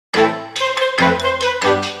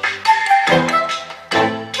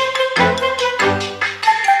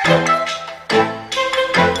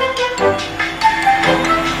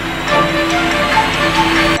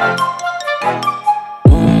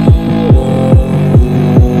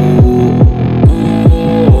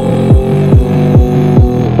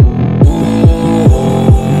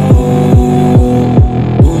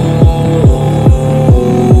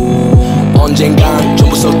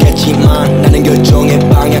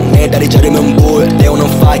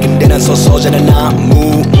서서자는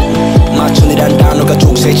나무 마천이란 단어가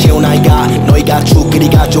족쇄 채운 아이가 너희가 죽으리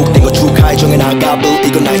가족된 거 축하해 정해 나가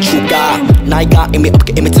이건 나의 축가 나이가 이미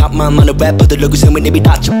없게 이미 탑만 많은 래퍼들 얼굴 생긴 입이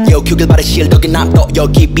닫혀 요 큐길 바래 실덕이 나도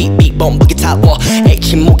여기 삐삐 범벅이 타워 에이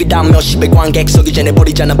침묵이다 몇십의 관객 서기 전에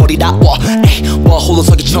버리잖아 버리다워 에이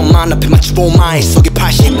홀로서기 천만 앞에 마치 로마의 속이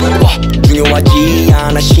 80 중요하지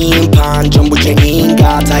않아 심판 전부 죄인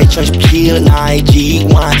같아 2017 나의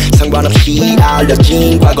지환 상관없이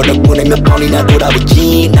알려진 과거 덕분에 몇 번이나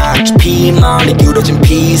돌아보지 난 피만이 기울어진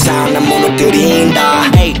피사 난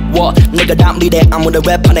무너뜨린다 에이 내가 다 미래 아무나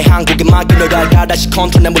랩하네 한국의 막연을 알까 다시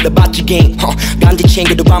컨트롤 내 물려봤지 게임 간지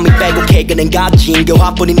챙겨도 밤이 빼곡해 그는 가진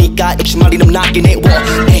교화뿐이니까 역시 말이 너무 낮긴 해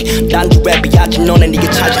에이 단지 랩이야지 너네 네가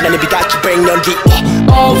찾은 나는 비같이 100년 뒤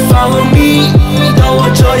Oh follow me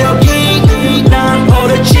더워져 여기 난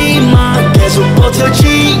어렵지만 계속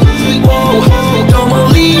버텨지 더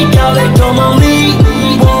멀리 갈래 더 멀리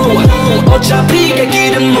어차피 갈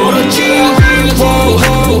길은 멀었지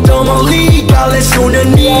더 멀리 갈래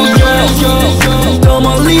손은 니여 더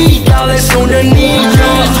멀리 갈래 손은 니여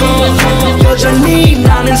여전히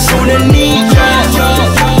나는 손은 니여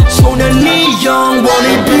손은 니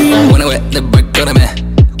영원히 빈 원해 왜 내 발걸음에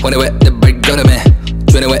원해 왜 내 발걸음에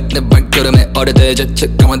죄네 왜 내 발걸음에 어릴 때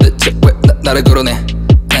죄책감한 대체 왜 나를 거론해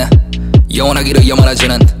영원하기를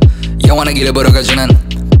염원하지는 영원하기를 벌어가지는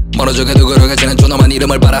멀어져 가도 걸어가지는 조너만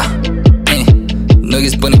이름을 봐라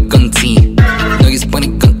너기서 보니건 티 너기서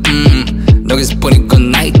보니건 너기서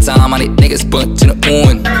보니건 나이트타임 아니 내게서 번지는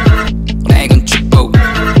운 이건 축복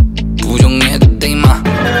부정해도 돼 임마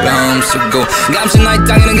럼쓰고 감시 나의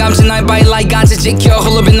땅에는 감시 나의 바위 라이 같이 지켜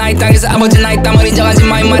홀로빈 나의 땅에서 아버지 나의 땀을 인정하지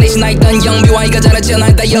마이 말이시 나의 땅 영비와이가 자라지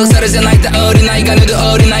나의 땅 역사를 새 나의 땅 어린아이가 너도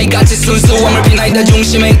어린아이 같이 순수함을 피 나의 땅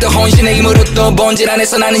중심에 있던 헌신의 힘으로 또 번질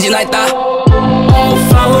안에서 나는지 나의 땅 Oh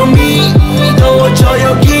follow me 더워져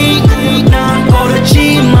여기 난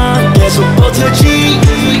어렵지만 계속 버텨지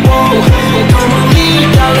더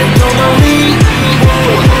멀리 갈래 더 멀리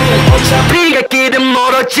어차피 갈 길은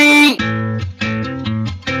멀었지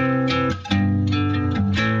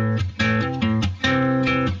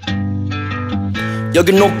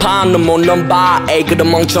여긴 높아 넌 못 넘봐 에이 그런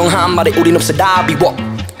멍청한 말에 우린 없어 답이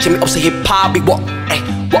재미없어 힙합이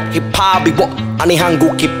힙합이 아니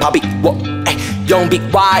한국 힙합이 Young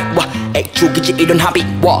BewhY 에이 죽이지 이런 합의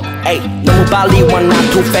에이 너무 빨리 와 난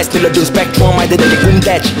too fast 늘려준 스펙트럼 아이들에게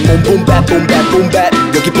붐대지 boom bap boom bap boom bap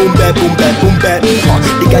여기 boom bap boom bap boom bap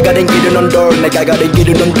네가 가는 길은 언덕 내가 가는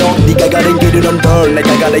길은 언덕 네가 가는 길은 언덕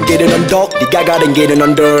내가 가는 길은 언덕 네가 가는 길은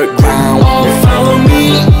underground Oh follow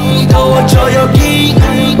me 더워져 여기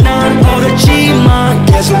난 어렵지만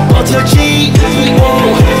계속 버텨지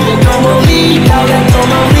더 멀리 갈래 더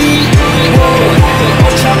멀리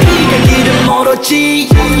어차피 갈 길은 멀었지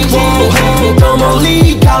더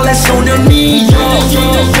멀리 갈래 손은 니여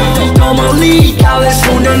더 멀리 갈래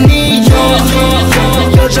손은 니여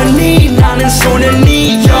여전히 나는 손은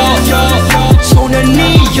니여 손은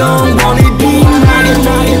니 영원히 빛나게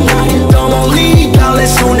더 멀리 갈래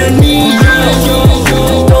손은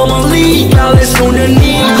니여 더 멀리 갈래 손은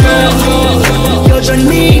니여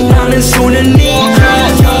여전히 나는 손은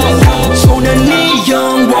니여 손은 니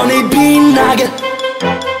영원히 빛나게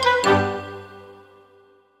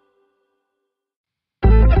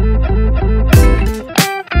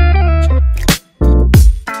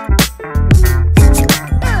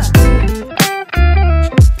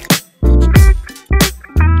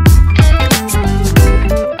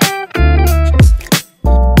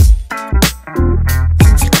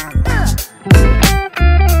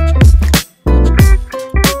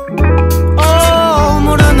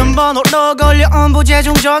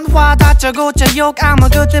부재중 전화 다짜고짜 욕 아마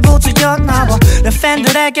그때부터였나봐 내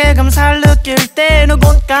팬들에게 감사를 느낄 때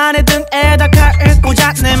누군가의 등에다 칼을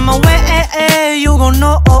꽂아 내 맘에 You gon'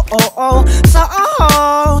 know So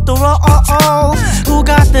또 Who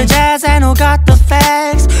got the jazz and who got the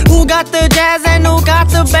facts Who got the jazz and who got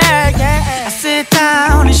the bag I sit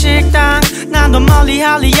down 이 식당 난 더 멀리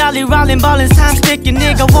할리할리 랄린 벌린 3스틱이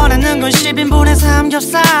네가 원하는 건 10인분의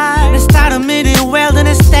삼겹살 내 스타일은 medium well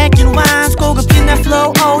내 stacking wines 고급진 내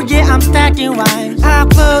flow oh yeah I'm stacking wine I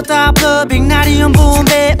빅 나리온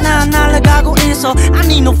붐배 난 날아가고 있어 I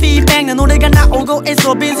need no feedback 내 노래가 나오고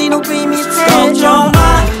있어 빈지노 크림이 걱정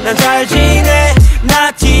마 난 잘 지내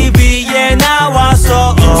나 TV에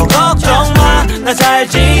나왔어 걱정 마 나 잘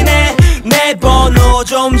지내 내 번호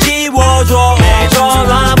좀 지워줘 내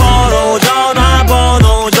전화번호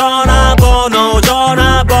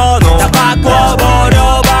다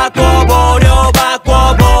바꿔버려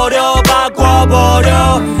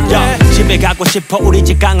집에 가고 싶어 우리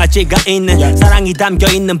집 강아지가 있는 사랑이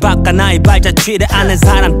담겨있는 바깥 나의 발자취를 아는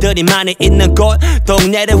사람들이 많이 있는 곳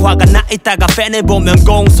동네를 화가 나 있다가 팬을 보면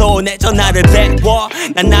공손해져 나를 배워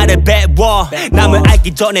난 나를 배워 남을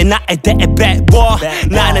알기 전에 나에 대해 배워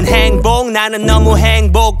나는 행복 나는 너무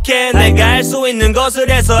행복해 내가 할 수 있는 것을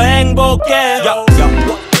해서 행복해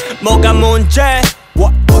뭐가 문제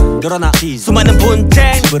늘어나 수많은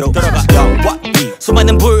분쟁 들어가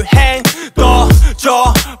수많은 불행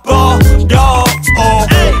꺼져버려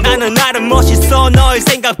나는 나름 멋있어 너의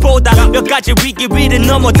생각보다 몇 가지 위기 위를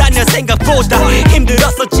넘어다녀 생각보다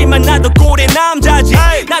힘들었었지만 나도 꼴의 남자지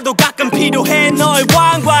나도 가끔 필요해 너의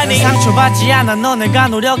왕관이 상처받지 않아 너네가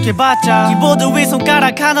노력해봤자 키보드 위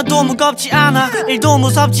손가락 하나도 무겁지 않아 일도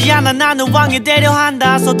무섭지 않아 나는 왕이 되려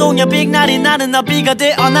한다 서동여 빅날이 나는 나비가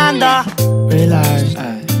되어난다 Realize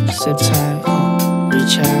sip time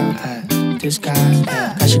reach out this guy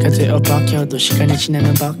가시가 되어 바뀌어도 시간이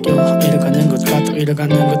지나면 바뀌어 잃어가는 것과 또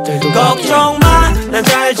잃어가는 것들도 걱정 마 난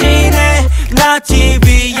잘 지내 나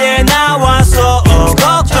TV에 나와서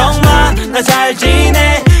걱정 마 나 잘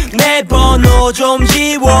지내 내 번호 좀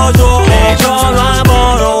지워줘 내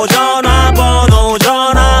전화번호 전화번호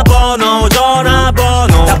전화번호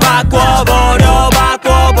전화번호 다 바꿔버려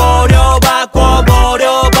바꿔버려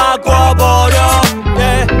바꿔버려 바꿔버려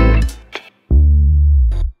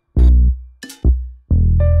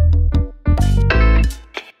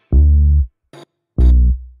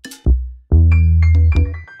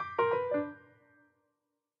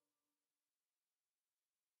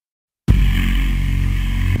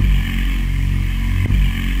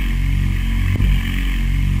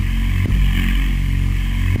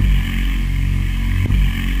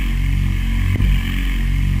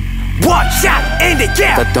One shot in the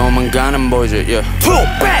air 다 도망가는 보죠 yeah. Two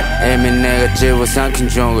bad 이미 내가 집어삼킨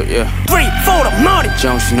정글 yeah. Three for the money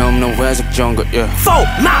정신없는 회색 정글 yeah. Four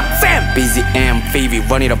my fam BZM Phoebe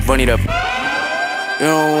run it up run it up You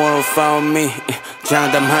don't wanna follow me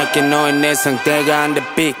장담할게 너의 내 상대가 안 돼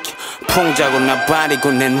비켜 풍자고 나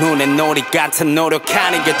버리고 내 눈에 놀이 같은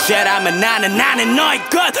노력하는 게 죄라면 나는 너의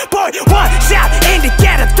good boy One shot in the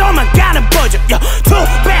air 도망가는 보죠 yeah. Two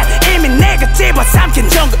bad 이미 내가 집어삼킨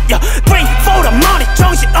정글 yeah. Three for the money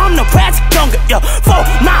정신없는 회색 정글 yeah. Four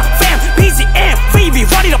my fam BZM Phoebe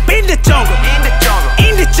run it up in the jungle in the jungle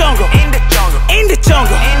in the jungle in the jungle in the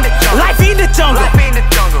jungle in the jungle life in the jungle life in the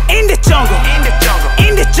jungle in the jungle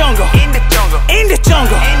in the jungle in the jungle in the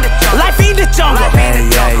jungle in the jungle life in the jungle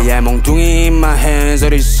yeah yeah 몽둥이 in my hands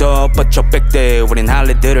어디서 뻗쳐 빽대 우린 할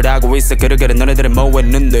일들을 하고 있어 그러게는 너네들은 뭐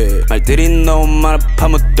했는데 말들이 너무 많아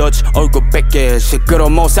파묻었지 얼굴 뺏게 시끄러워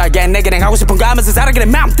못 살게 내게는 하고 싶은 거 하면서 살아가는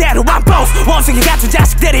맘대로 I'm boss 원숭이 같은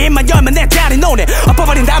자식들이 입만 열면 내 자리 노네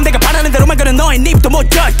엎어버린 다음 내가 바라는 대로만 그런 너의 입도 못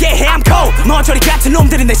열게 해 I'm cold 머저리 같은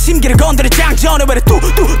놈들이 내 심기를 건드려 장전을 왜래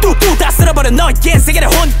뚜뚜뚜뚜 다 쓸어버려 너의 세계를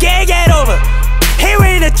혼게 get over Here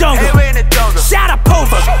in the jungle, shut up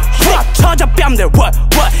over. What? 천자뺨들 what?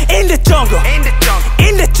 In the jungle, in the jungle,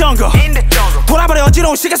 in the jungle, in the jungle. 돌아버려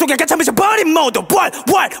어지러운 시간 속에 가차 미쳐버린 모두 What?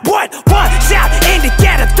 One shot in the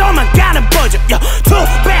air 도망가는 버전. Too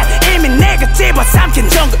bad 이미 내가 집어삼킨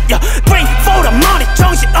jungle. Three for the money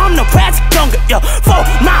정신없는 회색 jungle. For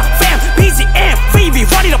my fam BZM Phoebe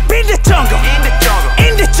run it up in the jungle, in the jungle,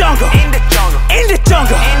 in the jungle, in the jungle, in the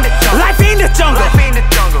jungle, in the jungle. Life in the jungle, life in the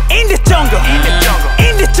jungle, in the jungle, in the jungle.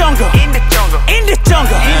 In the jungle, in the jungle, in the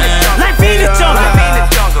jungle, life in the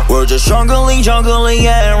jungle. We're just jungling,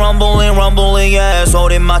 yeah, rumbling, yeah.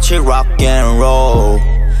 소리 마치 rock and roll.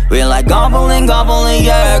 We like gobbling,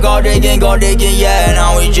 yeah, go digging, yeah.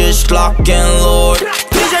 Now we just lock and load.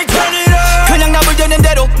 DJ turn it up. 그냥 남을 되는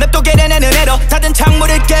대로 냅둬 개내내는 애로 닫은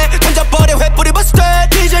창문을 깨 던져버려 횃불이 busted.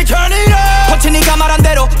 DJ turn it up. 펀치니가 말한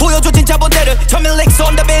대로 보여줘 진짜 본대를 millic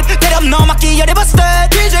on the beat 대렴 너 맞기 열에 busted.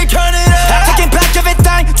 DJ turn it up. Taking back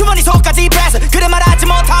everything 주머니 속까지 press 그래 말하지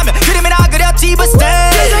못하면 그림이나 그렸지 busted.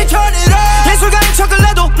 DJ turn it up. 예술가인 척을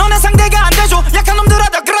해도 너네 상대가 안 되죠 약한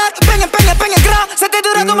놈들하다 그래 뱅에 그라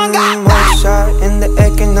세대들아 도망가. One shot in the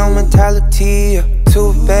egg and no mentality.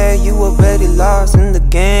 Too bad you already lost in the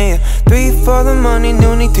game. Three for the money,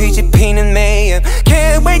 눈이 뒤집히는 mayhem.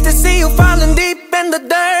 Can't wait to see you falling deep in the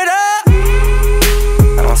dirt.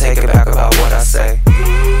 I don't take it back about what I say.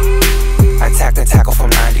 I tackle from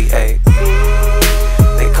 98.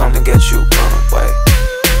 They come to get you, run away.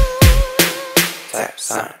 Tap,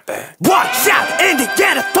 sign, bang. One shot in the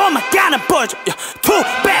air 도망가는 버전. Too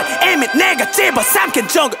bad 이미 내가 집어삼킨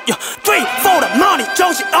jungle. Three for the money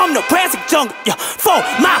정신없는 회색 jungle. For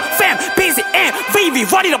my fam BZM Phoebe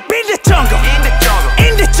run it up in the jungle, in the jungle,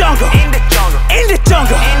 in the jungle, in the jungle, in the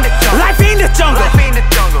jungle, in the jungle. Life in the jungle, life in the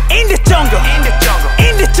jungle, in the jungle, in the jungle,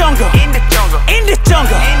 in the jungle, in the jungle, in the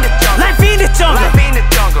jungle, in the jungle. Life in jungle. Life in the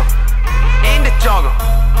jungle. In the jungle.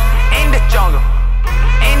 In the jungle.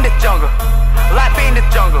 In the jungle. Life in the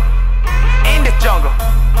jungle. In the jungle.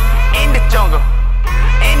 In the jungle.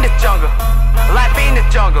 In the jungle. Life in the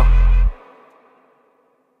jungle.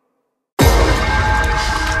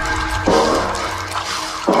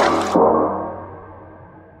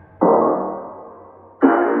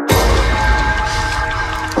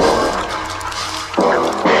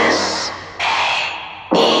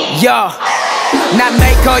 Yo, 난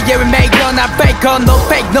maker, yeah we maker, 난 faker, no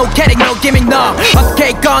fake, no kidding, no gimmick, no.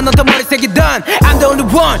 어떻게 건 어떤 머리색이든 I'm the only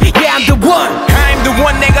one, yeah I'm the one. I'm the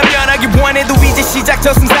one. 내가 변하기 원해도 이제 시작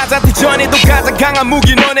저승사자한테 전해도 가장 강한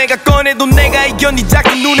무기 너네가 꺼내도 내가 이겨 네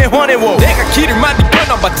작은 눈에 환해워. 내가 길을 만들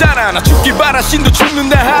펴놔봤잖아. 나 죽길 바라 신도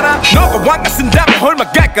죽는다 하라. 너가 왕가 쓴다면 얼마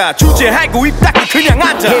갈까. 주제하고 입 닫고 그냥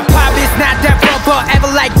앉아. Hip-hop is not that flow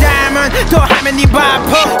forever like diamond. 더 하면 네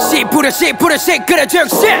바보 씨 부려 그래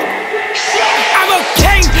즉시. I'm a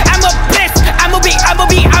king, I'm a beast,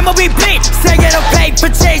 I'm a be bitch. 세계로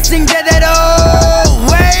paper chasing 제대로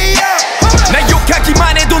way up. 난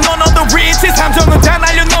욕하기만 해도 넌 other riches. 함정은 다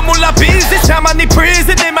날려 넌 몰라 business. 다만 네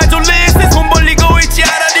prison 내 말 좀 listen. 손 벌리고 있지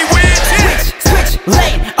않아 네 witches. Switch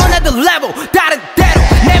lane, another level. 다른 대로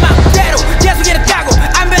내 맘대로 계속 이랬다고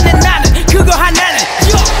안 변해 나는 그거 하나는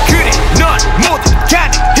그래 넌 모두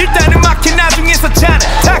가네. 일단은 막힌 나중에서 차는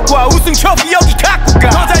타쿠와 우승 트로피 여기 갖고 가.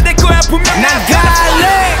 더 잘 될 거야 분명. 난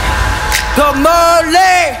갈래 더 멀리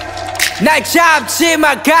날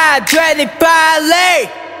잡지마 가 되니 빨리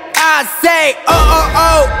I say oh oh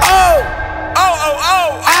oh oh Oh oh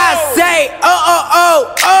oh I say oh oh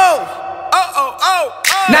oh oh oh oh oh.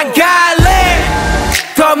 난 갈래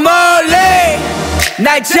더 멀리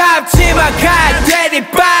날 잡지마 가 되니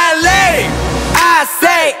빨리 I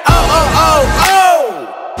say oh oh oh oh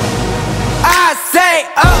I say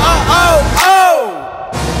oh oh oh oh.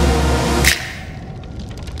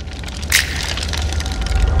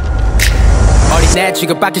 어린애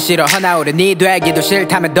취급받기 싫어 허나오르니 되기도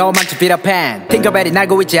싫다면 도망쳐 피터팬 팅커벨이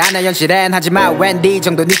날고 있지 않아 현실엔 하지만 웬디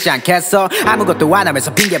정도는 있지 않겠어. 아무것도 안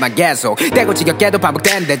하면서 핑계만 계속 대고 지겹게도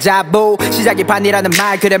반복되는 데자부. 시작이 반이라는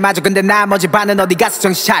말 그래 맞아. 근데 나머지 반은 어디 가서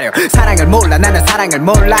정신 차려. 사랑을 몰라 나는 사랑을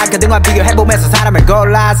몰라. 그등과 비교해보면서 사람을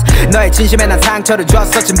골랐어. 너의 진심에 난 상처를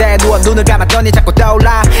줬어. 침대에 누워 눈을 감았더니 자꾸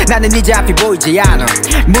떠올라. 나는 이제 앞이 보이지 않아.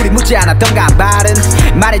 물이 묻지 않았던가 한 발은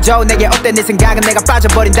말해줘 내게 어때 네 생각은. 내가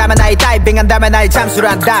빠져버린다면 나의 다이빙한다면 나의 잠수를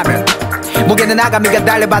한다면 목에는 아가미가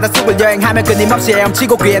달려 바닷속을 여행하며 끊임없이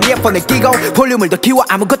헤엄치고 귀에 이어폰을 끼고 볼륨을 더 키워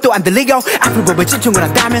아무것도 안 들리고 앞을 보면 집중을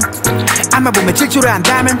한다면 앞만 보면 질주를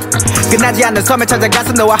한다면 끝나지 않는 섬에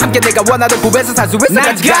찾아가서 너와 함께 내가 원하던 부에서 살 수 있어.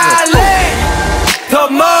 난 갈래 더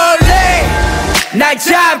멀리 날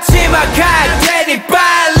잡지마 갈 테니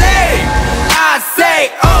빨리 I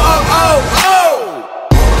say oh oh oh oh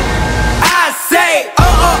I say oh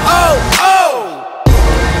oh oh oh.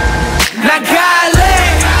 난 갈래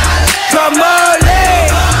더 멀리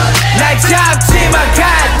날 잡지마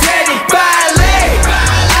갈 테니 빨리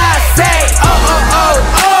I say oh oh oh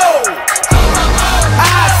oh I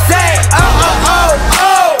say oh oh oh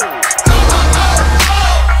oh.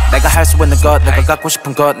 내가 할 수 있는 것 내가 갖고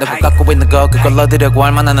싶은 것 내가 갖고 있는 것 그걸 얻으려고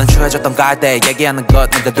얼마나 난 추해졌던 갈때 얘기하는 것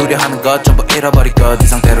내가 두려워하는 것 전부 잃어버릴 것 이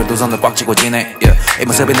상태로 두 손을 꽉 쥐고 지내 이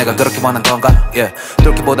모습이 내가 그렇게 원한 건가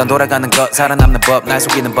뚫기보단 돌아가는 것 살아남는 법 날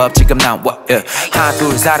속이는 법 지금 난 하나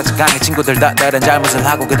둘 사라져 강해 친구들 다 다른 잘못을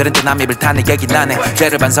하고 그들은 또 남 입을 타네 얘기 나네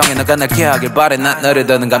죄를 반성해 너가 날 케어하길 바래 난 너를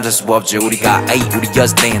더는 감쌀 수 없지 우리가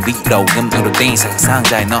우리였을 땐 위로 음으로 된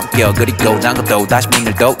상자에 넘겨 그리고 장갑도 다시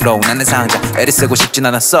문을 도로 난 내 상자 애를 쓰고 싶진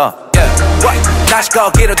않았어 다시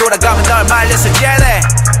거기로 돌아가면 널 말려서 jelly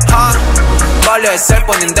멀려있을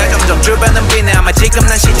뿐인데 점점 주변은 비네 아마 지금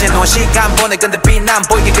난 시체 놓은 시간 보내 근데 빛난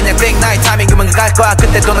보이게 그냥 땡 나의 타이밍이면 갈 거야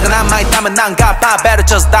그때도 너가 남아있다면 난 가봐 배를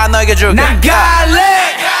쳐서 다 너에게 줄게 난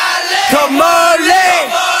갈래 더 멀리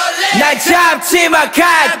날 잡지마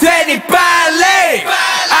갈 테니 빨리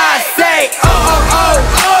I say oh oh oh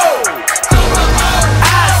oh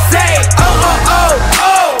I say oh oh oh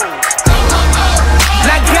oh.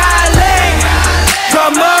 난 갈래 더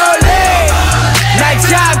멀리 날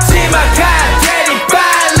잡지마 갈 테니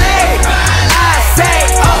빨리 I say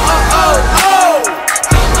oh oh oh oh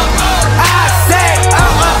I say oh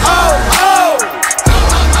oh oh oh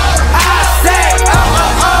I say oh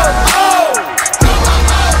oh oh oh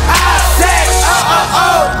I say oh oh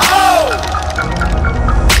oh oh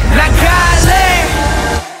난 갈래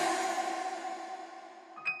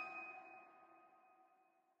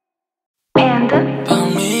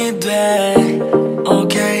밤이 돼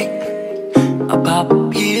okay I pop a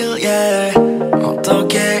pill yeah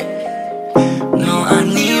어떡해 너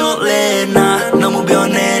아니올래 나 너무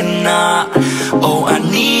변해 나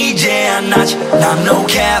제한하지 난 no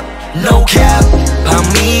cap no cap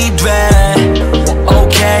밤이 돼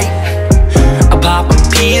okay I pop a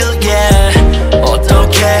pill yeah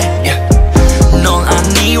어떡해 yeah. 넌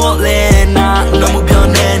아니 원래 나 너무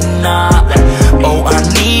변해 나 oh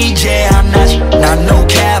아니 제한하지 난 no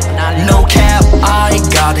cap no cap I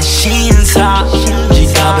got a 신사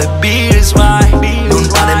지갑에 bills right 눈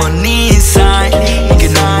아래 money sign 이게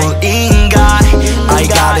눈물인가 I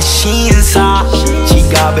got a 신사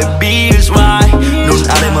지갑에 bills right 눈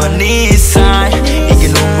아래 money sign 이게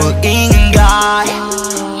눈물인가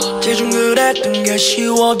대충 그랬던 게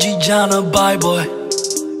쉬워지잖아 bye boy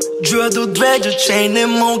줘도 되죠 chain 내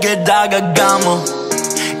목에다가 감어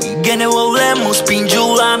이게 내 원래 모습인 줄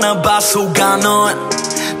아나 봐 속아 넌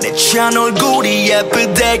내 취한 얼굴이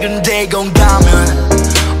예쁘대 근데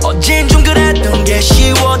건가면 어젠 좀 그랬던 게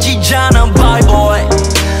쉬워지잖아 bye boy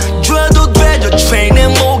줘도 되죠 chain 내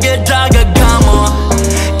목에다가 감어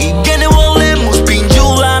이게 내 원래 모습인 줄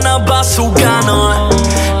아나 봐 속아 넌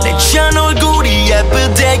내 취한 얼굴이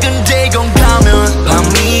예쁘대 근데 건가면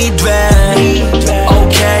밤이 돼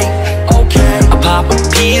okay I pop a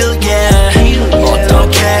pill yeah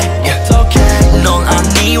어떡해 yeah. 넌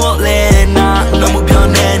아니 원래 나 너무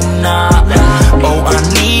변해 나 oh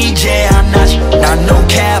아니 제한하지 난 no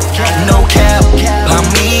cap no cap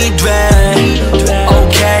밤이 돼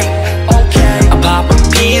okay I pop a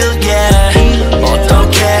pill yeah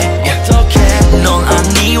어떡해 yeah. 넌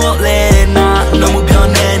아니 원래 나 너무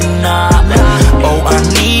변해 나 oh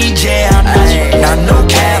아니 제한하지 난 no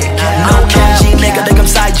cap no cap 내가 내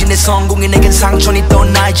감싸이지 내 성공이 내겐 상처니 또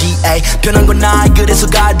나이지 에이. 변한 건 나이 그래서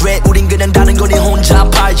가돼 우린 그냥 다른 거니 혼자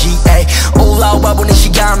팔지 에이. 올라와 보는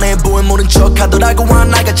시간에 보인 모른 척 하더라고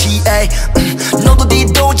하나같이 에이. 너도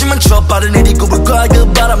뒤도지만 저 빠른 내리고 볼 거야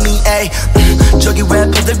그 바람이 에이. 저기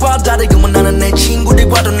래퍼들과 다르구만 나는 내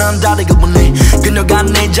친구들과도 난 다르구만 해 그녀가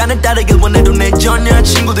내 잔을 따르게 원해도 내 전혀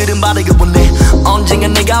친구들은 바르게 원해 언젠가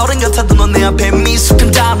내가 어른 같아도 넌 내 앞에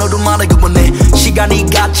미숙한 단어로 말하게 원해 시간이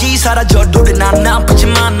같이 사라져도 돼 난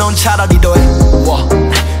아프지만 넌 차라리 더해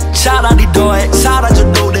차라리 더해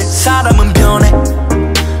사라져도 돼 사람은 변해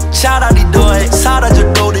차라리 더해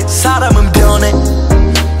사라져도 돼 사람은 변해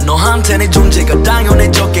너한테 내 존재가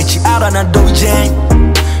당연해졌겠지 알아 나도 이제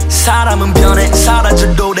사람은 변해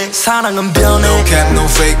사라져도 돼 사랑은 변해 No cap no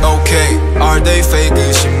fake okay All day fake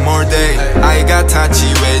끝이 more day 아이가 다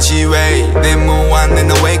지웨 내 몸 안에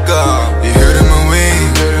너 wake up 이 흐름은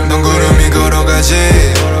위 넌 구름이 걸어가지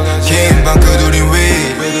긴 밤 그들이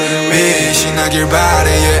위 신나길 바래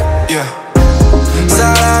yeah, yeah.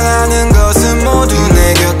 사랑하는 것은 모두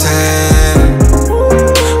내 곁에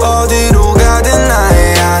어디로 가든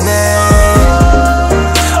나의 안에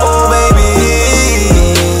Oh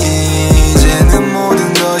baby 이제는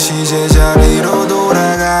모든 것이 제자리로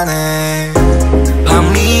돌아가네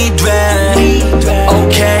밤이 돼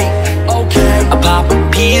okay I pop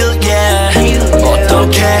a pill yeah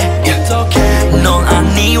어떡해 yeah. 넌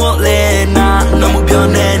아니 원래 나 너무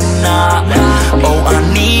변해 나 oh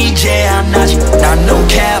아니 제한하지 난 no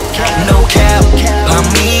cap no cap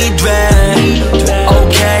밤이 돼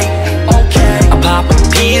okay I pop a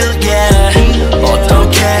pill yeah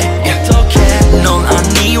어떡해 yeah. 넌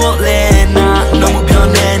아니 원래 나 너무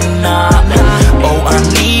변해 나 oh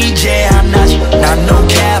아니 제한하지 난 no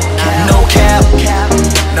cap no cap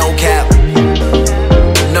no cap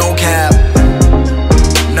no cap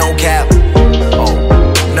no cap oh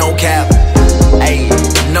no cap ay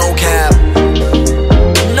no cap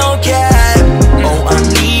no cap oh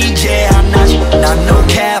아니 제한하지 난 no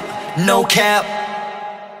cap no cap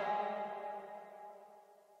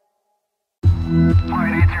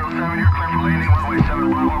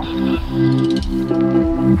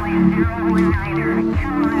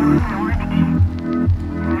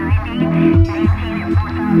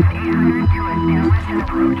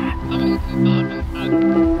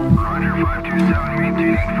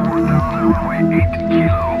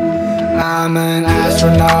I'm an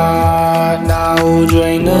astronaut 나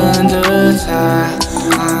우주에 있는 듯해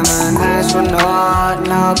I'm an astronaut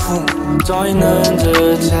나 붕 떠있는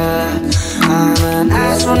듯해 I'm an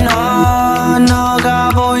astronaut 너가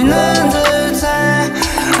보이는 듯해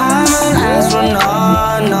I'm an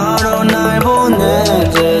astronaut 너로 날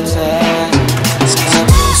보는 듯해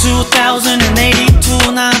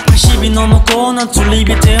 2082 난 80이 넘었고 넌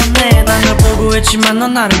튤립이 되었네 난 널 보고 있지만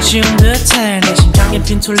넌 나를 지운 듯해 내 심장에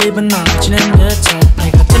핀 튤립은 나눠지는 듯해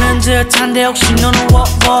내가 뜨는 듯한데 혹시 너는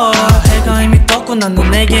what 해가 이미 떴구나 넌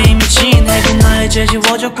내게 이미 진해고 나 이제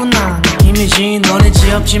지워졌구나 느낌이지 너네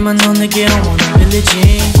지없지만 넌 내게 영원히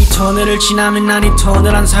밀리지 터널을 지나면 난 이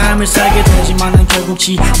터널한 삶을 살게 되지만 난 결국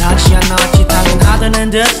지나지 않았지.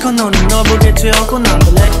 당연하다는 듯 건너는 너 보게 되었고 난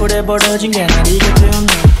블랙홀에 벌어진 게 날 이게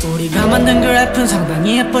되었네. 우리가 만든 그래프는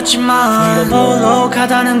상당히 예뻤지만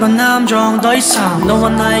볼록하다는 건 남종 더 이상 너와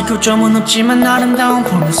나의 교점은 없지만 아름다운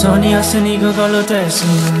포물선이었으니 그걸로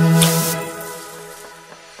됐으면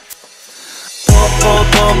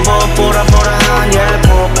보라보라한 예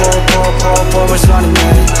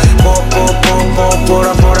보물선이네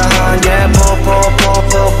보라보라한 예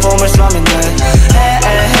보물선이네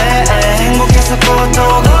행복했었고 또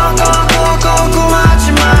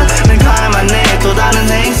고맙지만 늘 갈만해 또 다른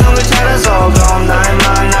행성을 찾아서 그럼 날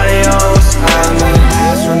만나려 I'm an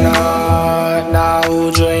astronaut 나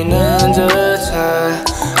우주에 있는 듯해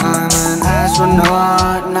I'm an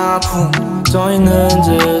astronaut 나 풍도 있는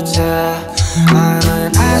듯해 I'm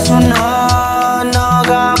an astronaut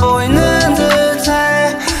너가 보이는 듯해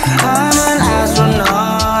I'm an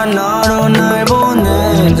astronaut 너로 날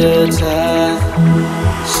보는 듯해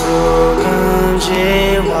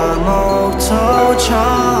수금지와 목토청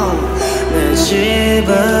내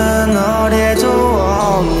집은 어디에도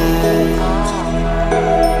없네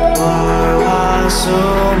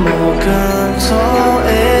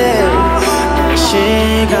월화수목금토일 내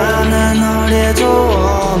시간은 어디에도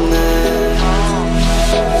없네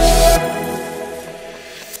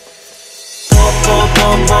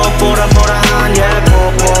보라보라한 예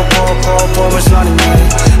보물선이네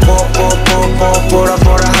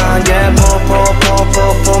보라보라한 예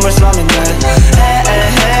보물선이네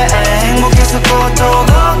행복했었고 또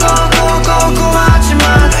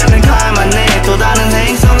고맙지만 늘 갈만해 또 다른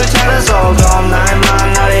행성을 찾아서 그럼 날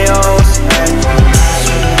만나려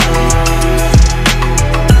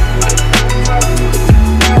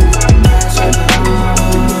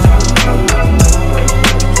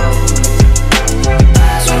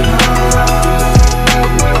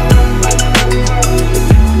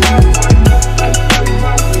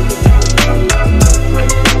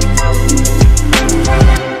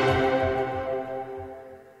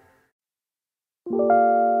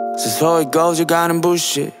서서히 꺼져가는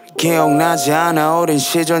불씨 기억나지 않아 어린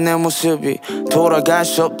시절 내 모습이 돌아갈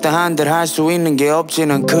수 없다 한들 할 수 있는 게 없지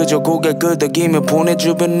난 그저 고개 끄덕이며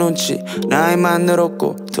보내주변 눈치 나이만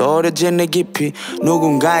늘었고 더 어려진 내 깊이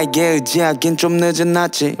누군가에게 의지하긴 좀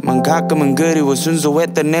늦어났지만 가끔은 그리워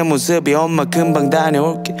순수했던 내 모습이 엄마 금방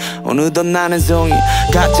다녀올게 어느덧 나는 성이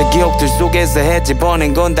가짜 기억들 속에서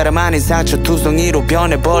헤집어낸 건 다름 아닌 상처투성이로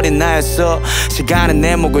변해버린 나였어 시간은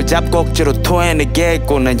내 목을 잡고 억지로 토해내게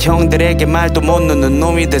했고 난 형들에게 말도 못 놓는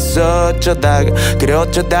놈이 됐어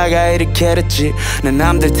어쩌다가 이렇게 됐지 난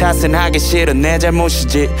남들 탓은 하기 싫어 내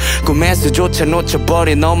잘못이지 꿈에서조차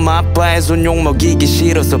놓쳐버린 엄마 아빠의 손 욕먹이기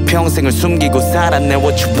싫어서 평생을 숨기고 살았네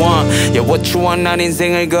What you want, yeah what you want 난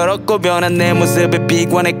인생을 걸었고 변한 내 모습에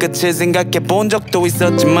비관의 끝을 생각해본 적도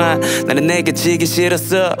있었지만 나는 내게 지기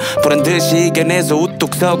싫었어 보란듯이 이겨내서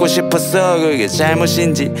우뚝 서고 싶었어 그게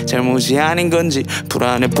잘못인지 잘못이 아닌 건지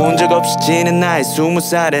불안해본 적 없이 지낸 나의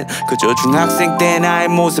 20살엔 그저 중학생 때 나의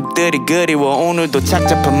모습들이 그리워 오늘도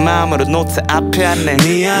착잡한 마음으로 노트 앞에 앉네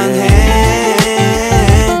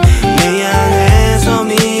미안해서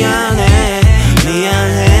미안해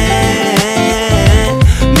미안해서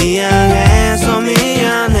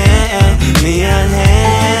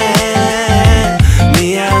미안해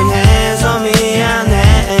미안해서 미안해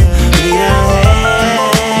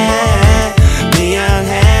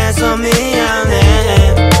미안해서 미안해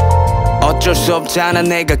어쩔 수 없잖아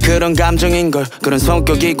내가 그런 감정인걸 그런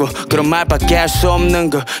성격이고 그런 말밖에 할 수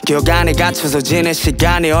없는걸 기억 안에 갇혀서 지낸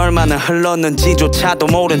시간이 얼마나 흘렀는지조차도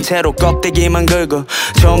모른 채로 껍데기만 긁어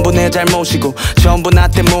전부 내 잘못이고 전부 나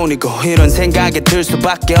때문이고 이런 생각이 들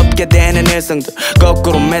수밖에 없게 되는 일상들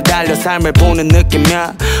거꾸로 매달려 삶을 보는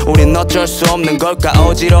느낌이야 우린 어쩔 수 없는 걸까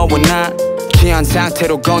어지러워 나 취한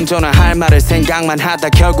상태로 건전한 할 말을 생각만 하다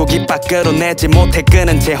결국 입 밖으로 내지 못해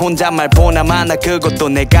끄는 채 혼잣말 보나마나 그것도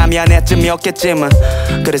내가 미안했쯤이었겠지만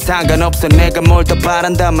그래 상관없어 내가 뭘 더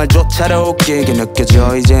바란단 말조차도 웃기게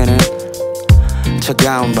느껴져 이제는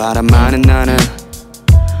차가운 바람 아는 나는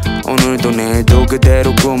오늘도 내일도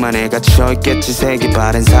그대로구만 애가 갇혀있겠지 색이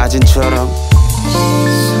바른 사진처럼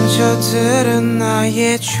상처들은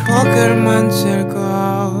나의 추억을 만들고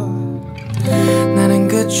나는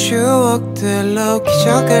그 추억들로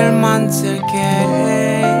기적을 만들게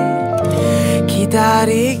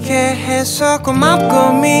기다리게 해서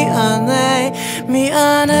고맙고 미안해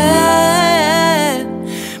미안해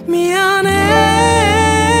미안해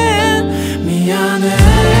미안해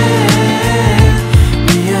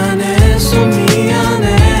미안해서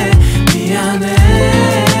미안해 미안해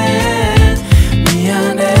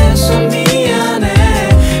미안해서 미안해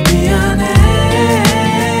미안해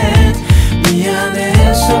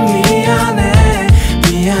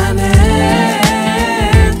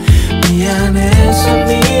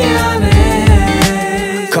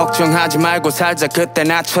걱정하지 말고 살자 그때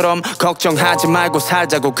나처럼 걱정하지 말고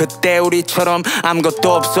살자고 그때 우리처럼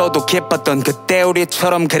아무것도 없어도 기뻤던 그때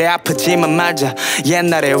우리처럼 그래 아프지만 말자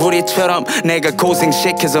옛날에 우리처럼 내가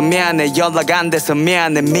고생시켜서 미안해 연락 안 돼서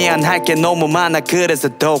미안해 미안할 게 너무 많아 그래서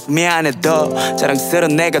더욱 미안해 더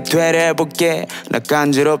자랑스러운 내가 되려 해볼게 나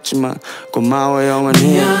간지럽지만 고마워 영원히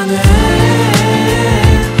미안해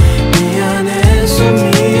미안해서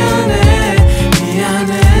미안해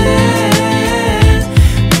미안해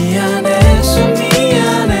미안해서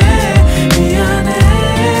미안해 미안해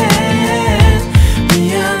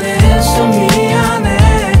미안해서 미안해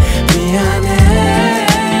미안해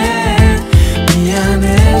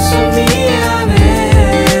미안해서 미안해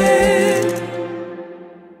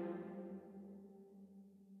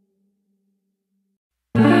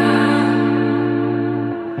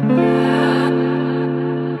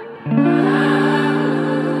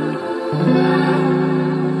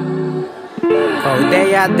Oh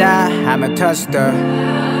day I die, I'm a toaster.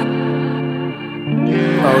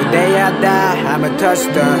 Oh day I die, I'm a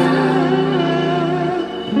toaster.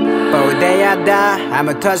 Oh day I die, I'm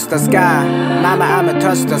a toaster sky. Mama, I'm a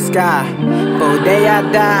toaster sky. Oh day I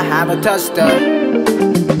die, I'm a toaster.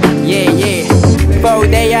 Yeah yeah. Oh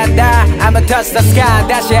day I die, I'm a toaster sky.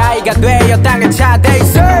 다시 아이가 되어 땅을 차대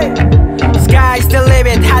있어. Sky is the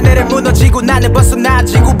limit. 하늘은 무너지고 나는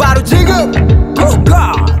벗어나지고 바로 지금. Oh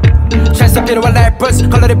God. 찰싹 필요한 래퍼스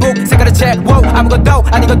컬러의 북 색깔의 책 wow, 아무것도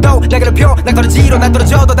아닌 것도 내게로 펴 난 떨어지로 난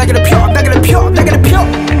떨어져도 내게로 펴 내게로 펴 내게로 펴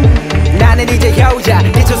나는 이제 여자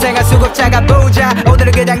일초생활 수급자가 보자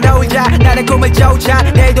오늘은 그냥 놀자 나는 꿈을 쫓아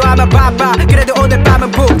내일도 아마 바빠 그래도 오늘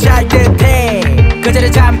밤은 푹 잘 듯해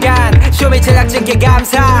그제는 잠깐 쇼미 제작진께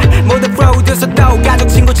감사 모두 프로듀서도 가족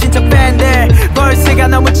친구 친척 팬들 벌스가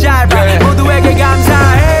너무 짧아 모두에게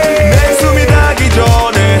감사해 내 숨이 닿기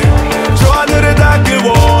전에 저 하늘에 닿길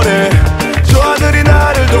원해 저 하늘이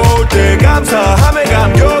나를 도울 때 감사함에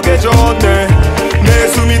감격해졌네 내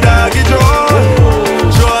숨이 닿기 전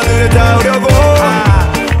저 하늘에 닿으려고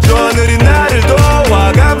저 하늘이 나를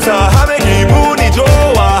도와 감사함에 기분이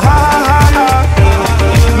좋아 하하하하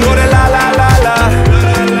노래 라라라라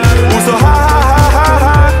웃어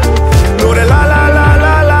하하하하 노래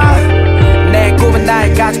라라라라라 내 꿈은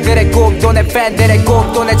나의 가족들의 꿈 또 내 팬들의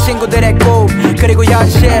꿈 또 내 친구들의 꿈 그리고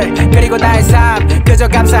현실 그리고 나의 삶 그저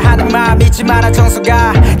감사하는 마음 잊지 마라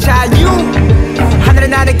정수가 자유 하늘에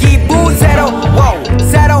나는 기분 새로 wow,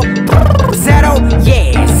 새로 새로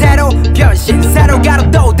yeah 새로 변신 새로 가로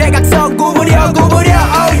또 대각선 구부려 구부려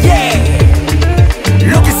oh yeah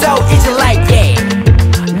looking so easy like yeah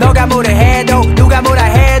너가 뭐라 해도 누가 뭐라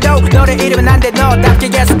해도 너를 잃으면 안 돼 너답게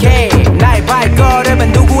계속해 나의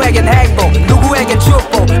발걸음은 누구에겐 행복 누구에겐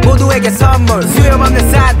축복 모두에게 선물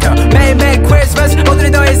수염없는 산타 매일매일 크리스마스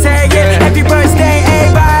오늘은 너의 생일 Happy birthday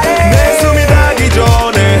everybody 내 숨이 닿기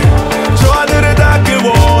전에 저 하늘에 닿길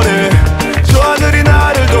원해 저 하늘이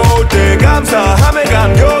나를 도울 때 감사함에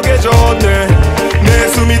감격해졌네 내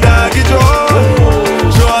숨이 닿기 전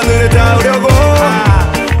저 하늘에 닿으려고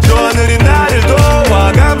저 하늘이 나를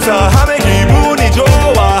도와 감사함에 기분이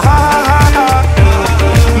좋아 하하하하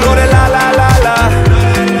노래 라라라라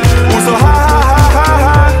웃어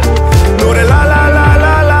하하하하 노래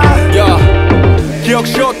라라라라라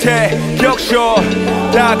기역시옷해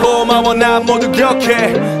기역시옷 다 고마워 난 모두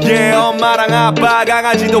기억해 yeah 엄마랑 아빠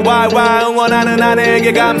강아지도 BewhY 응원하는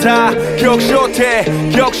아내에게 감사 기역시옷해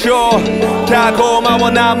기역시옷 다 고마워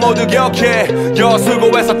난 모두 기억해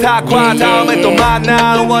수고해서 TAKUWA 다음에 또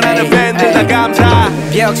만나 응원하는 팬들 다 감사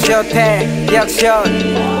기역시옷해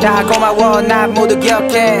기역시옷 다 고마워 난 모두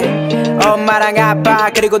기억해 엄마랑 아빠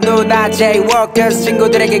그리고 누나 J-Workers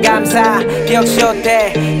친구들에게 감사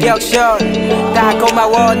기역시옷해 기역시옷 다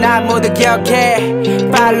고마워 난 모두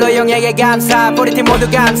기억해 팔로 형에게 감사 우리 팀 모두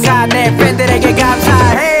감사 내 팬들에게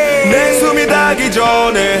감사해 내 숨이 닿기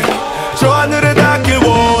전에 저 하늘에 닿길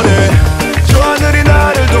원해 저 하늘이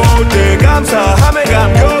나를 도울 때 감사함에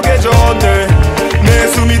감격해졌네 내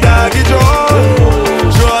숨이 닿기 전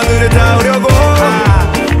저 하늘에 닿으려고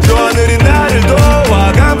저 하늘이 나를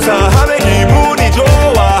도와 감사함에 기분이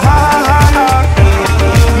좋아 하하하하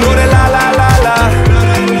노래 라라라라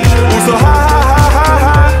웃어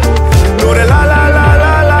하하하하 노래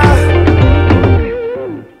라라라라라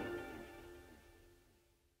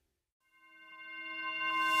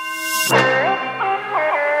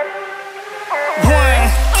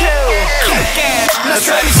Let's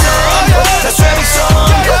ready song, let's ready song,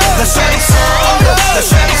 let's ready song,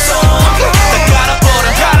 let's ready song.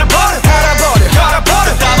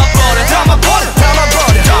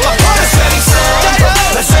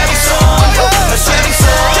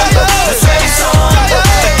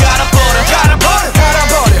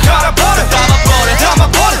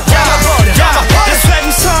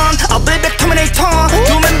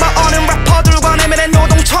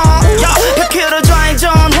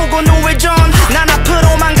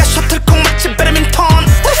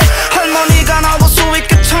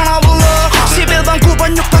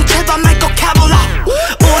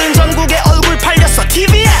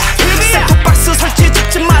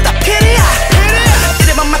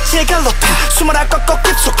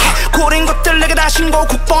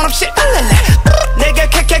 없이 내가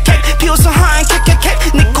캣캣캣 비웃어 하얀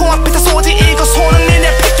캣캣캣 네 코앞에서 소지 이거 손은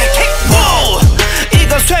니네 팩캣캣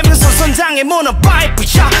이건 쇠면서 선장의 문어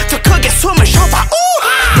파이프야 더 크게 숨을 쉬어봐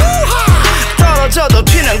떨어져도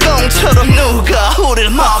튀는 공처럼 누가 우릴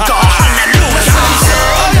먹어 할렐루야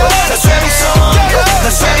나 쇠빙선 나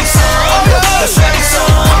쇠빙선 나 쇠빙선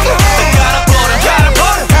갈아버려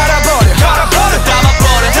갈아버려 갈아버려 갈아버려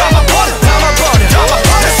담아버려 담아버려 담아버려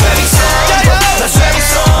담아버려 나 쇠빙선 나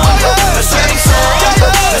쇠빙선 나 쇠빙선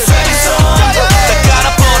나 쇠빙선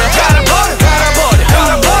갈아버려 갈아버려 갈아버려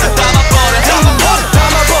갈아버려 담아버려 담아버려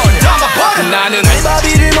담아버려 담아버려 나는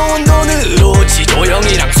알바비를 모은 돈으로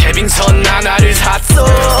지도형이랑 쇠빙선 하나를 샀어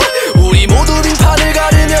우리 모두 빙판을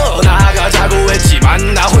가르며 나가자고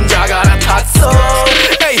했지만 나 혼자 갈아탔어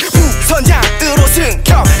에이 우선장으로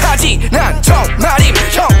승격하지 난 정말임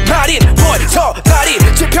형 말인 벌써 다리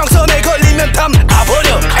지평선에 걸리면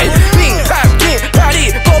담아버려 에이 빙판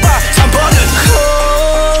깃발이 뽑아 3번은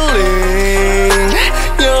콜링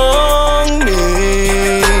영미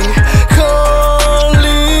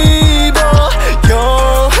콜리버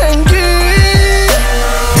여행기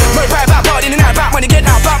뭘 밟아버리는 알바머니 get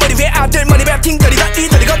알바머니 왜 아들머니 랩팅들이 다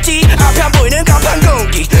이들이 걷지 앞에 안 보이는 간판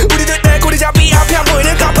공기 우리들 내 고리잡이 앞에 안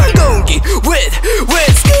보이는 간판 공기 with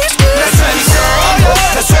나 쇠빙선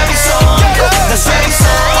나 쇠빙선 나 쇠빙선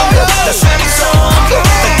나 쇠빙선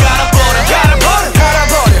나 갈아버려 갈아버려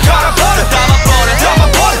갈아버려 갈아버려 담아버려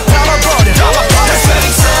담아버려 담아버려 담아버려 나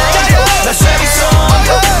쇠빙선 나 쇠빙선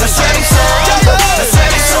나 쇠빙선 나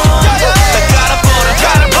쇠빙선 나 갈아버려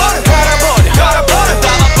갈아버려 갈아버려 갈아버려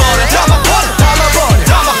담아버려 담아버려 담아버려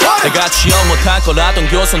담아버려 내가 취업 못할 거라던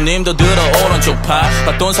교수님도 들어 오른쪽 팔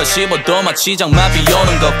봤던 45도 마치 장마비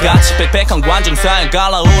오는 것 같이 빽빽한 관중사에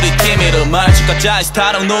갈라 우리 팀 이름을 지금까지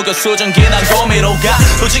스타랑 녹여 수증기 난 고미로 가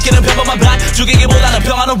솔직히는 평범한 반 죽이기보다는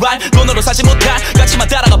평안한 라임 돈으로 사지 못할 가치만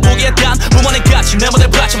따라가 보기에 단 부모님 같이 내 모델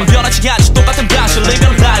받지만 변하지 않지 똑같은 방식 Live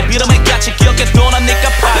your life 이름에 같이 기억해도 난 니가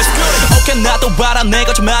팔 오케이 나도 알아 내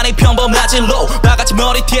거지만이 평범하지 low 바가지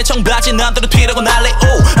머리띠에 청바지 남들은 튀려고 난리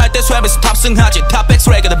할때 swab에서 탑승하지 탑백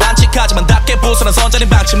스웨그들 반칙하지만 답게 부수는 선전인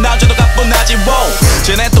방침 나중도 가뿐하지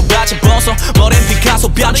쟤네 또 바지 벗어 머린 피카소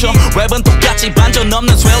변쳐 랩은 똑같이 반전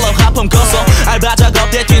없는 스웰러 하품 거서 알바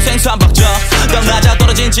작업대 뛴 생선박져 딱 낮아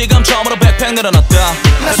떨어진 지금 처음으로 백팩 늘어났다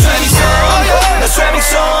나 쇠빙선 나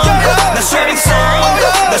쇠빙선 나 쇠빙선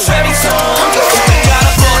나 쇠빙선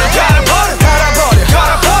갈아버려 갈아버려 갈아버려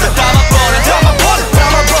갈아버려 담아버려 담아버려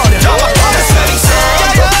담아버려 담아버려 나 쇠빙선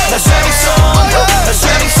나 쇠빙선 나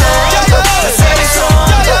쇠빙선 나 쇠빙선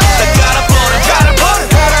나 갈아버려 갈아버려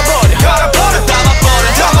갈아버려 갈아버려 담아버려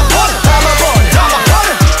담아버려 담아버려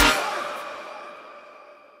담아버려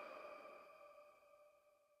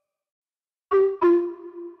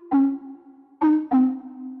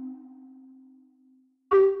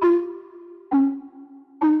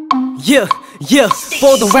Yeah, yeah,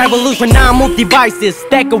 for the revolution I move devices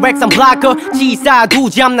Stack of racks and blocker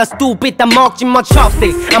치사두지 I'm not stupid 다 먹지 뭐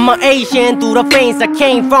chopsticks I'm an Asian through the veins I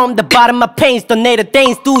came from the bottom of pains 더 내려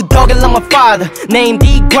dance through dog like my father Name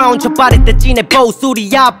the ground 저 빠를 때 찐해 보수리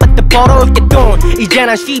아파트 벌어올게 돈 이제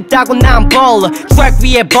난 쉽다고 난 baller Track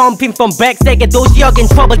위에 bumping from back 세계 도시역인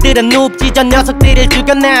트러블들은 눕지 저 녀석들을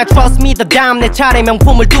죽여놔 Trust me the dime 내 차례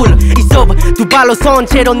명품을 둘러 It's over 두 발로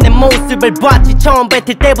선체로 내 모습을 봤지 처음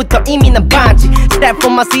뱉을 때부터 이미 난 반지 Step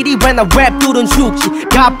from my city when I rap 둘은 죽지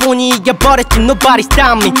가뿐히 이겨버렸지 nobody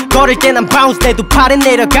stop me 걸을 때 난 bounce 내 두 팔에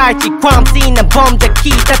내려갈지 crime scene 난 범죄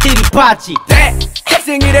기타 들이받지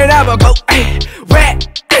학생이래 나보고 왜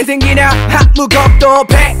인생이냐 무겁도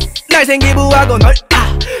배 날 생기부하고 널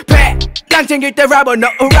배 난 챙길 때 rapper no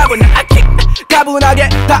rapper 나 kick 가분하게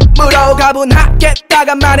다 물어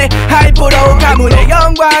가분하겠다간만에 하이프로 가문의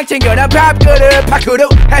영광 챙겨라 밥그릇 밖으로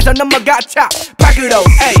해서 넘어가자 밖으로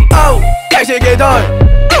에이 오 대실기 돌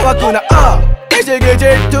왔구나 대실기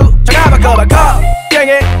질투 전화 바꿔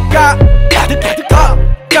경애가 가득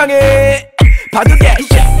걱정이 바둑에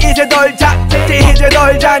이제 널 잔치 이제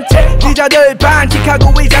널 잔치 기자들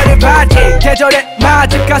반칙하고 의자를 받지 계절에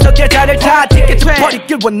맞을 가서 계좌를 찾지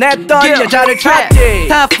버리길 원했던 여자를 찾지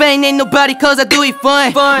Top fame ain't nobody cause I do it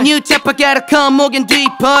fun New chapter gotta come 목엔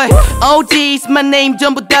뒤펄 OG's my name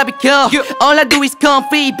전부 다 비켜 All I do is come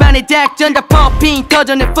free 반의 작전 다 popping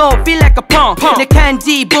터져내 phone feel like a pump 내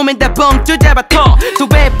간지 보면 다 범주 잡아터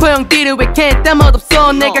소외 포용들을 왜 can't 다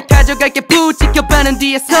멋없어 내가 가져갈게 부지켜 반은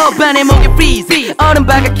뒤에서 반의 목에 freeze 얼음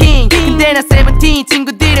바가 king 근데 나 17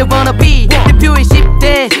 친구들의 wannabe 대표의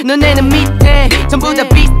 10대 너네는 밑에 전부 전부 다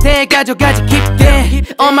비슷해 가져가지 깊게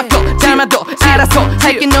엄마 거 닮아도 알아서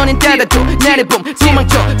할게 너넨 닫아줘 나를 봄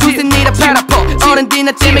도망쳐 무슨 일아 팔아퍼 어른들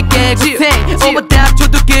나 때문에 개고생 오버답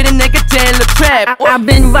줘도 그래 내가 제일 trap. I've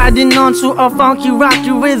been riding on to a funky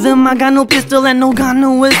rocky rhythm. I got no pistol and no got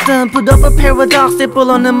no wisdom. Put up a paradox, they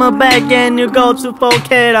pull on in my back and you go to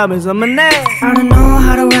 4K. I'm in some name. I don't know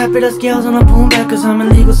how to rap it, the scales on a boom back. Cause I'm a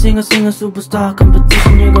legal singer, superstar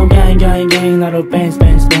competition. You go gang, gang, gang, not a bang,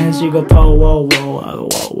 bang, bang. You go po, whoa, whoa, whoa,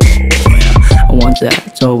 whoa, yeah. I want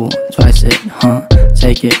that, double, twice it,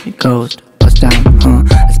 take it, coast. Down,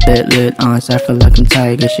 I spit lit on, I feel like I'm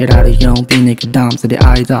tiger. Shit out of young, be nigga dumb to the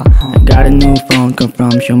eyes off. I got a new phone, come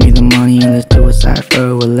from, show me the money and let's do a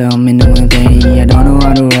cypher with Lil Minnie one day. I don't know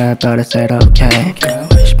how to rap, but I said okay. Girl,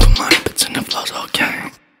 wish put money, but in the flows,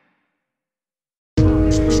 okay.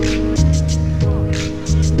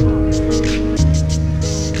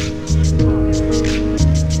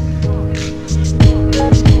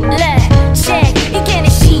 Let's check, 이게 내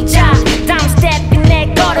시작. 다음 스텝이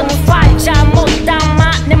내 걸음을 활자. 못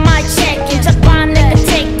담아 내 마이 체킹. 잡아 내가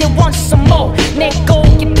take they want some more. 내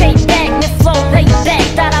고기 payback, 내 flow lay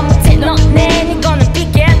back. 따라 못해 너네 이거는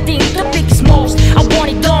big ass thing, the biggest most. I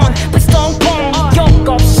want it on, but stone cold. 욕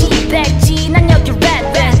없이 백지, 난 여기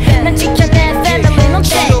rap band. 난 지켜내 family, 넌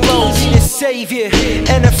that easy. Savior,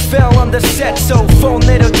 NFL on the set, so phone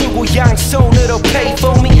내려두고 양손으로 pay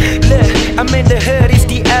for me. Look, I'm in the hood, it's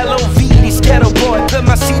the LOV, this ghetto boy, put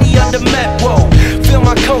my city on the map, whoa. Feel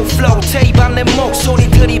my cold flow, tape on the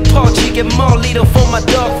목소리들이 퍼지게 멀리도 for my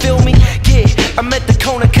dog, feel me? Yeah, I'm at the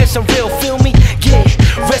corner cause I'm real, feel me? Yeah,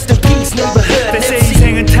 rest in peace neighborhood. 내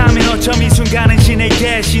인생은 타면 어쩜 이 순간은 지내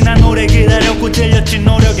계시 난 오래 기다렸고 들렸지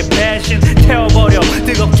노력의 passion 태워버려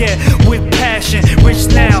뜨겁게 with passion. Rich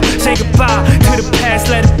now, say goodbye to the past.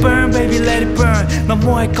 Let it burn, baby, let it burn. 넌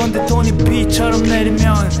뭐 할 건데 돈이 비처럼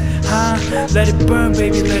내리면 Let it burn,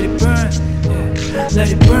 baby, let it burn. Yeah.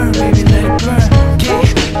 Let it burn, baby, let it burn.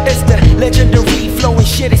 Yeah, it's the legendary flowing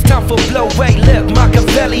shit, it's time for blow. Wait, look,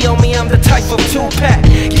 Machiavelli on me, I'm the type of two-pack.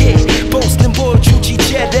 Yeah, boasting 보여주지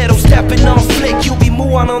제대로 stepping on flick. You be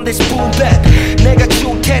moving on this boom bap. 내가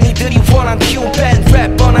줄 테니들이 원한 Cuban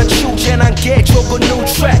rap. 뻔한 주제 난 개조고 new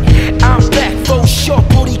track. I'm back for sure,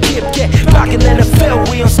 뿌리 깊게 박은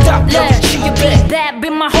NFL, we don't stop. Look, you be that, be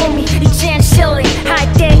my homie. 이젠 Chillin,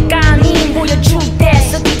 할 때가 아닌 보여줄 때.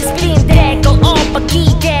 So keep the spin there, go on, but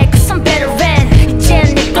기대. Cause I'm better than.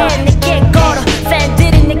 이젠 내게 걸어.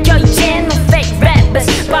 팬들이 느껴 이젠 no fake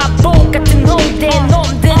rappers. 바보 같은 놈들,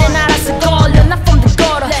 놈들은 알아서 걸려. Not from the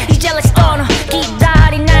gutter, 이제 let's start.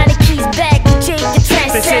 기다린 나의 keys back, 이제 이게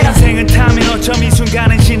trendsetter. 내 인생은 타면 어쩜 이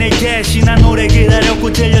순간은 지내 계시 난 오래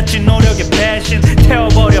기다렸고 들렸지 노력의 passion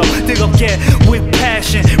태워버려 뜨겁게 with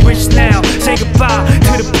passion. Rich now, say goodbye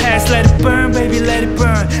to the past. Let it burn, baby, let it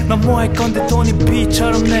burn. 넌 뭐 할 건데 돈이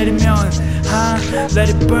비처럼 내리면 Let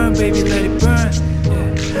it burn, baby, let it burn.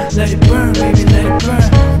 Yeah. Let it burn, baby, let it burn.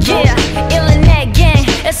 Yeah, illin' that gang.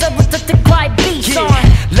 에서부터 TAKUWA beats on.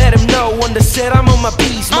 Let him know on the set I'm on my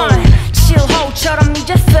beast mode. Chill ho처럼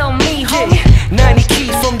이제 feel me, homie. 90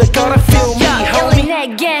 keys from the gutter, feel me, homie. illin'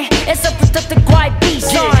 that gang. 에서부터 TAKUWA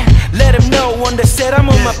beats on. Let him know on the set I'm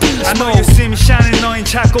on my beast I know mode. you see me shining 너인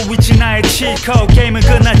찾고 있지 나의 cheat code. 게임은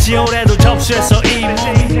끝났지 올해도 접수했어 이 몸.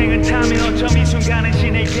 내 인생은 타면 어쩜 이 순간은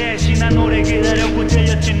지내 계시 난 오래 기다렸고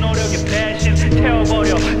들렸지 노력의 passion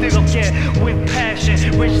태워버려 뜨겁게 with passion.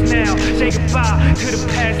 Rich now, say goodbye to the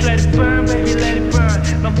past. Let it burn, baby, let it burn.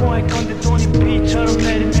 넌 뭐 할 건데 돈이 비처럼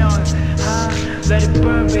내리면 Let it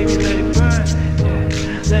burn, baby, let it burn.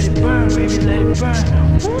 Yeah. Let it burn, baby, let it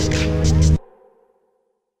burn.